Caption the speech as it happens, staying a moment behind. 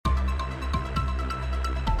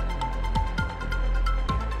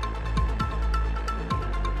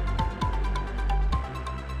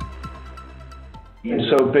And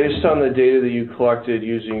so based on the data that you collected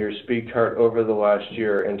using your speed cart over the last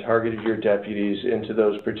year and targeted your deputies into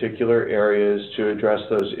those particular areas to address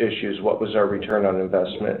those issues, what was our return on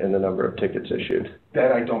investment in the number of tickets issued?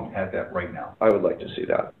 That I don't have that right now. I would like to see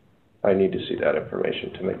that. I need to see that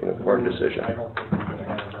information to make an informed decision. I don't think we're going to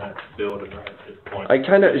have that build at this point. I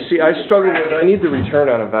kind of, see, I struggle with, I need the return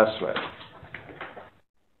on investment.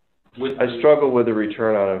 I struggle with the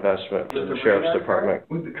return on investment for the Sheriff's Department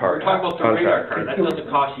card. We're talking about the radar card. That doesn't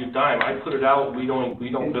cost you a dime. I put it out. We don't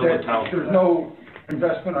build a town. There's no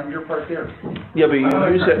investment on your part there. Yeah, but you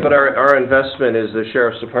use it. But our investment is the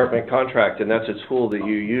Sheriff's Department contract, and that's a tool that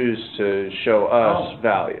you use to show us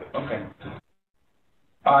value. Okay.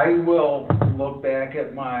 I will look back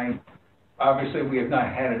at my. Obviously, we have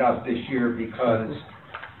not had it out this year because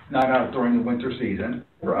not out during the winter season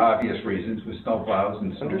for obvious reasons with snow plows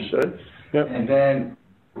and snow. Understood. Yep. And then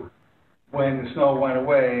when the snow went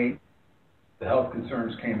away, the health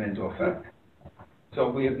concerns came into effect. So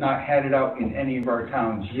we have not had it out in any of our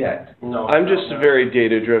towns yet. No, I'm just very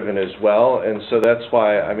data-driven as well, and so that's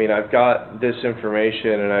why, I mean, I've got this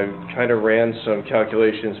information, and I kind of ran some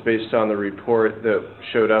calculations based on the report that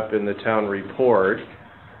showed up in the town report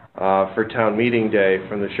for town meeting day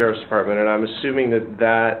from the Sheriff's Department, and I'm assuming that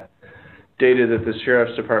that data that the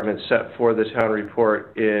Sheriff's Department set for the town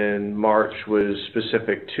report in March was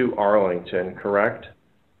specific to Arlington, correct?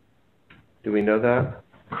 Do we know that?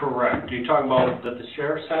 Correct. You're talking about that the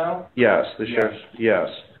sheriff's town? Yes, the sheriff's, yes.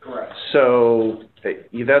 Correct. So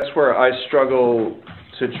that's where I struggle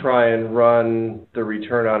to try and run the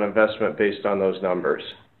return on investment based on those numbers.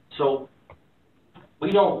 So we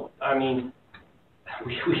don't, I mean,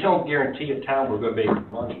 we don't guarantee a town we're going to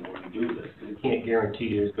make money when we do this. We can't guarantee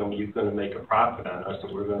you're going to make a profit on us,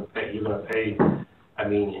 and we're going to pay. You're going to pay. I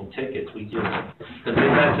mean, in tickets, we just because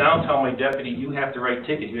in that downtown, my deputy, you have to write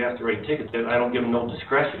tickets. You have to write tickets. I don't give them no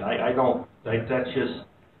discretion. I don't. That's just,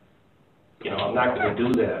 you know, I'm not going to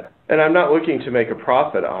do that. And I'm not looking to make a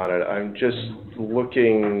profit on it. I'm just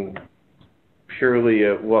looking purely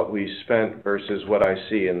at what we spent versus what I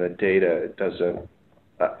see in the data. It doesn't.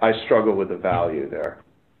 I struggle with the value there.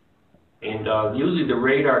 And usually the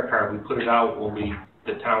radar card, we put it out when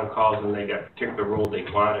the town calls and they got a particular road they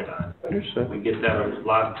want it on. Understood. We get that a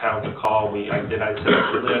lot of towns to call. I set up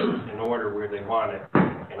the list in order where they want it,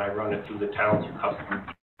 and I run it through the towns and customers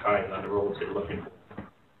trying on the roads they're looking for.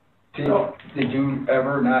 Did you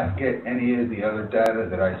ever not get any of the other data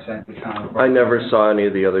that I sent to town? I never saw any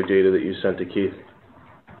of the other data that you sent to Keith.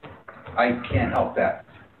 I can't help that.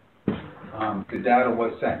 The data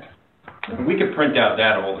was sent. We could print out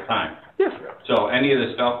data all the time. Yeah. So any of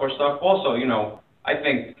this golf course stuff, also, you know, I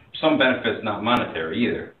think some benefit's not monetary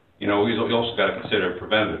either. You know, we also got to consider a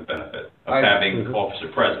preventative benefit of having officer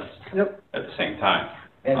presence at the same time.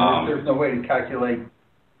 And there's no way to calculate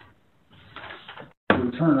the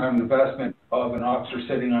return on investment of an officer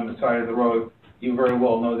sitting on the side of the road. You very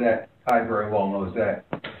well know that. I very well knows that.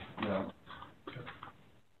 You know.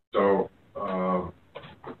 So,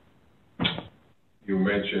 you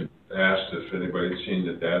asked if anybody's seen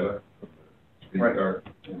the data from the speed cart,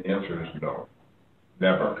 and the answer is no.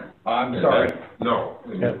 Never. Okay. I'm sorry. No.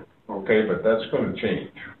 Okay, but that's going to change.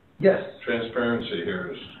 Yes. Transparency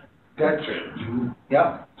here is that change.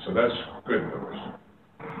 Yeah. So that's good news.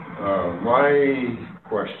 My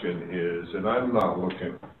question is, and I'm not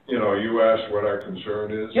looking, you know, you asked what our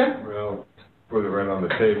concern is. Yeah. Well, put it right on the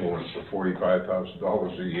table, it's for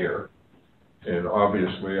 $45,000 a year. And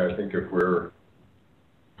obviously, I think if we're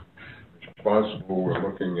responsible, we're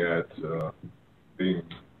looking at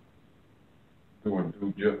doing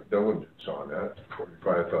due diligence on that.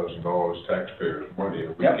 $45,000 taxpayers' money.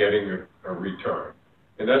 Are we getting a return?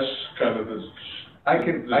 And that's kind of the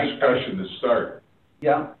discussion to start.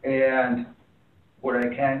 Yeah, and what I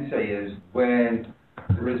can say is when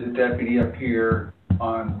there is a deputy up here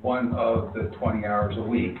on one of the 20 hours a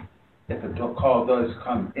week, if a call does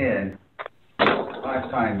come in,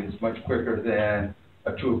 response time is much quicker than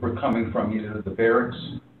a trooper coming from either the barracks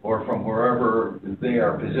or from wherever they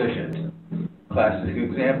are positioned. Classic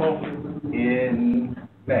example, in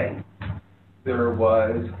May, there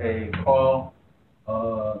was a call,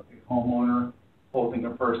 a homeowner holding a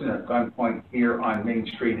person at gunpoint here on Main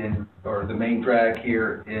Street or the main drag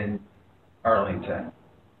here in Arlington.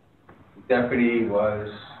 The deputy was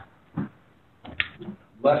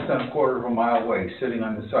less than a quarter of a mile away, sitting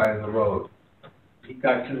on the side of the road. He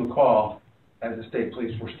got to the call as the state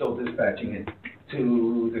police were still dispatching it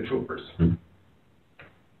to the troopers.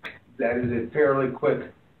 That is a fairly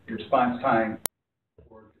quick response time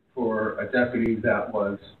for a deputy that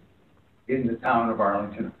was in the town of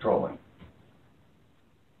Arlington patrolling.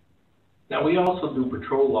 Now, we also do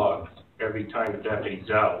patrol logs every time the deputy's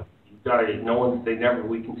out. You've got to,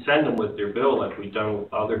 we can send them with their bill like we've done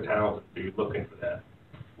with other towns if you're looking for that,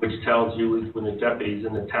 which tells you when the deputy's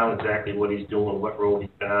in the town exactly what he's doing, what road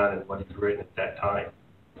he's been on, and what he's written at that time.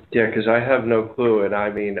 Yeah, because I have no clue, and I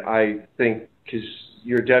mean, I think, because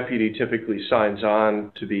your deputy typically signs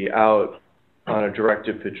on to be out on a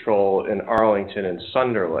directed patrol in Arlington and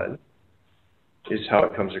Sunderland, is how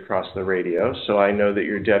it comes across the radio. So I know that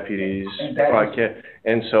your deputies broadcast,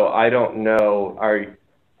 and so I don't know,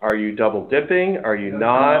 are you double dipping? Are you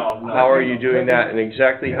not? No. How are you doing that? And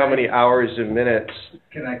exactly how many hours and minutes?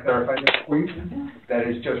 Can I clarify this for you? That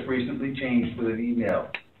has just recently changed with an email.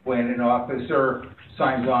 When an officer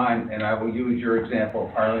signs on, and I will use your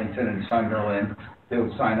example, Arlington and Sunderland, they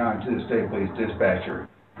would sign on to the state police dispatcher.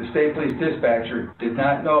 The state police dispatcher did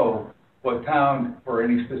not know what town for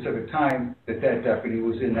any specific time that deputy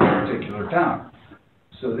was in that particular town.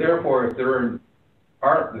 So therefore, if they're in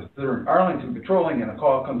Arlington patrolling and a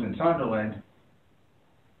call comes in Sunderland,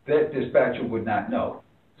 that dispatcher would not know.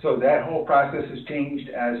 So that whole process has changed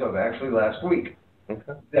as of actually last week.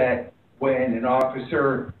 Okay. That when an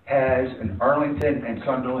officer has an Arlington and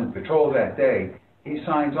Sunderland patrol that day, he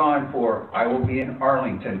signs on for, I will be in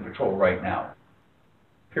Arlington patrol right now.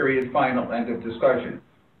 Period, final, end of discussion.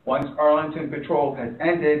 Once Arlington patrol has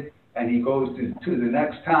ended and he goes to the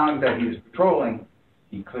next town that he is patrolling,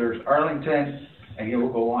 he clears Arlington and he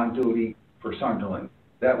will go on duty for Sunderland.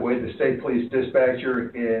 That way the state police dispatcher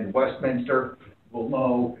in Westminster will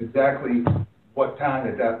know exactly what town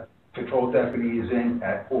that patrol deputy is in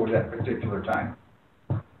for that particular time.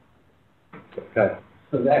 Okay.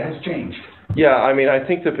 So that has changed. Yeah, I mean, I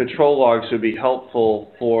think the patrol logs would be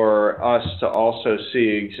helpful for us to also see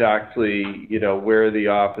exactly, you know, where the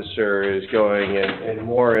officer is going and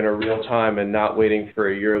more in a real time and not waiting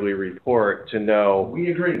for a yearly report to know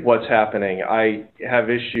We agree. what's happening. I have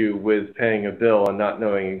issue with paying a bill and not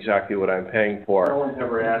knowing exactly what I'm paying for. No one's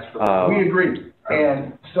ever asked for that. We agree.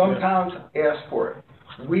 And some towns ask for it.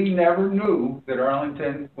 We never knew that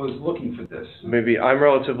Arlington was looking for this. Maybe I'm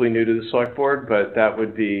relatively new to the select board, but that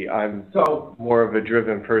would be, I'm So more of a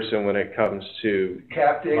driven person when it comes to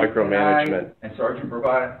Captain micromanagement. and Sergeant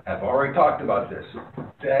Bravada have already talked about this.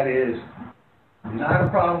 That is not a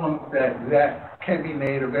problem that can be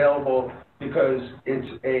made available because it's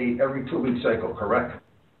a every 2-week cycle, correct?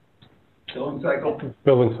 Billing cycle?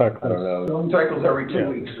 Building cycle. I don't know, Billing cycle's every 2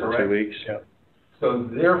 weeks, correct? 2 weeks? Yeah. So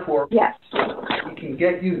therefore, Yes. we can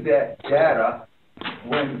get you that data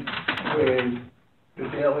with the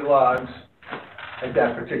daily logs at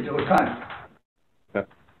that particular time. Okay.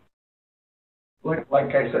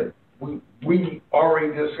 Like I said, we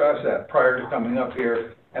already discussed that prior to coming up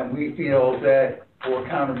here, and we feel that for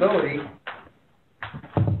accountability,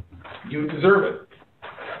 you deserve it.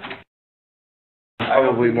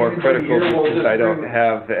 Probably more critical because I don't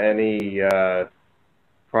have any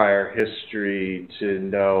prior history to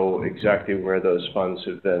know exactly where those funds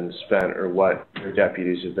have been spent or what your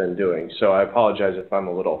deputies have been doing. So I apologize if I'm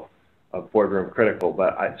a little boardroom critical,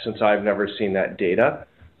 but since I've never seen that data,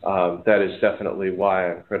 that is definitely why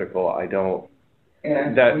I'm critical. I don't,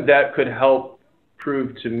 that could help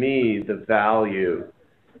prove to me the value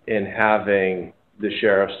in having the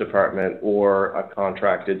sheriff's department or a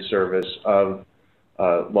contracted service of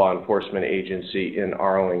law enforcement agency in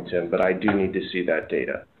Arlington, but I do need to see that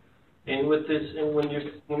data. And with this, and when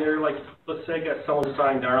they're like, let's say I got someone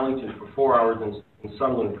signed to Arlington for 4 hours and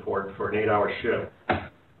Sunderland for an 8-hour shift. A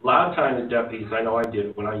lot of times the deputies, I know I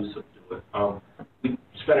did when I used to do it, we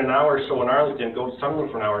spend an hour or so in Arlington, go to Sunderland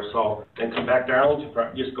for an hour or so, then come back to Arlington,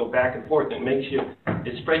 just go back and forth. And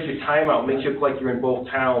it spreads your time out, makes you look like you're in both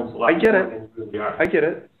towns a lot more than you really are. I get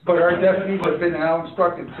it. But our deputies have been now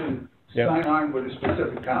instructed to sign on with a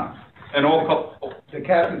specific town. And The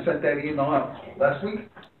captain sent that email out last week?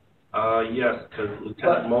 Yes, because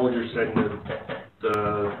Lieutenant Mosier said that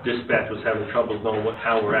the dispatch was having trouble knowing what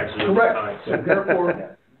town we're actually in. Correct. So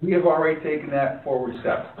therefore, we have already taken that forward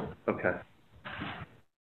step. Okay.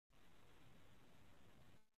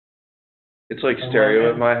 It's like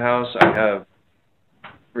stereo at my house. I have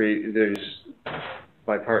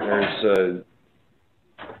my partner's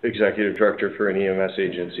executive director for an EMS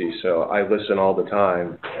agency, so I listen all the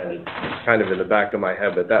time, and it's kind of in the back of my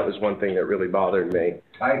head, but that was one thing that really bothered me,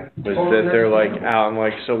 that they're like, I'm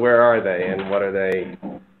like, so where are they, and what are they?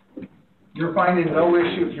 You're finding no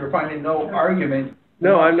issues, you're finding no argument.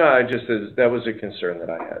 No, I'm not, that was a concern that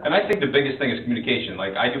I had. And I think the biggest thing is communication.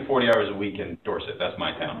 Like, I do 40 hours a week in Dorset. That's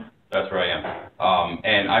my town. That's where I am.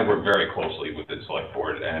 And I work very closely with the select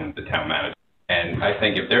board and the town manager. And I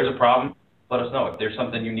think if there's a problem, let us know. If there's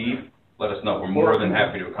something you need, let us know. We're more than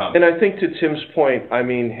happy to And accommodate. I think to Tim's point, I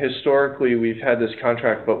mean, historically, we've had this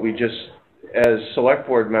contract, but we just, as select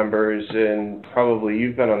board members, and probably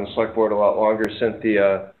you've been on the select board a lot longer,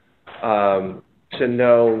 Cynthia, to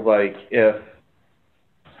know, like, if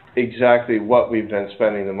exactly what we've been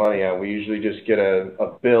spending the money on. We usually just get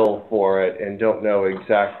a bill for it and don't know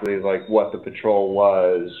exactly, like, what the patrol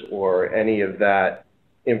was or any of that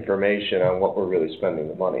information on what we're really spending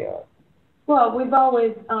the money on. Well, we've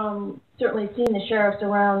always certainly seen the sheriffs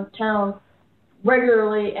around town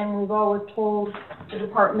regularly, and we've always told the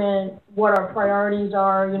department what our priorities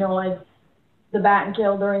are, you know, like the bat and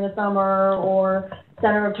kill during the summer or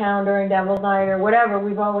center of town during Devil's Night or whatever.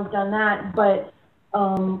 We've always done that, but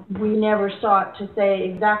we never sought to say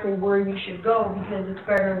exactly where you should go, because it's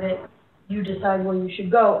better that you decide where you should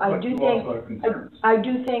go. I do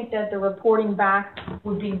think that the reporting back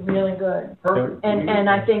would be really good. Perfect. And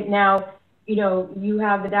I think now, you know, you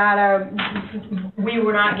have the data. We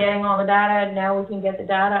were not getting all the data. Now we can get the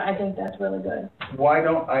data. I think that's really good. Why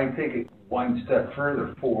don't I take it one step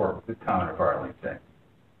further for the town of Arlington?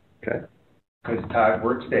 Okay. Because Todd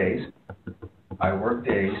works days. I work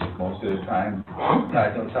days most of the time.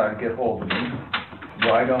 Todd knows how to get hold of me.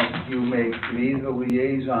 Why don't you make me the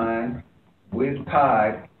liaison with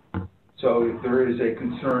Todd, so if there is a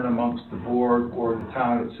concern amongst the board or the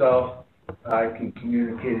town itself, I can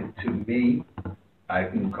communicate it to me. I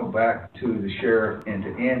can go back to the sheriff and to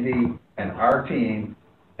Andy and our team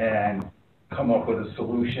and come up with a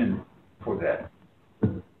solution for that.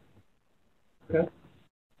 Okay.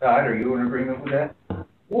 Todd, are you in agreement with that?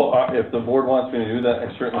 Well, if the board wants me to do that,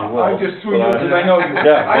 I certainly will. I just threw you because I know you.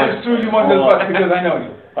 Yeah, I just threw you under the bus because I know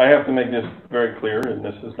you. I have to make this very clear, and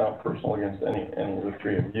this is not personal against any of the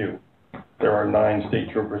three of you. There are 9 state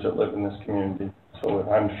troopers that live in this community, so if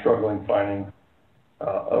I'm struggling finding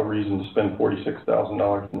a reason to spend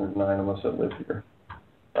 $46,000 and there's 9 of us that live here,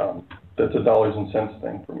 that's a dollars and cents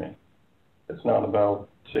thing for me. It's not about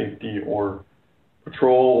safety or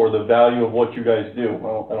patrol or the value of what you guys do.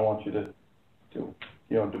 Well, I don't want you to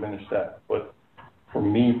diminish that. But for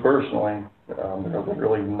me personally, there are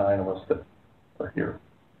literally 9 of us that are here.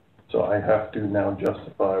 So I have to now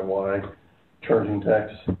justify why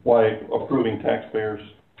approving taxpayers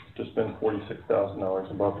to spend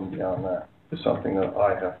 $46,000 above and beyond that is something that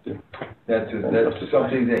I have to. That's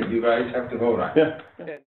something that you guys have to vote on. Yeah.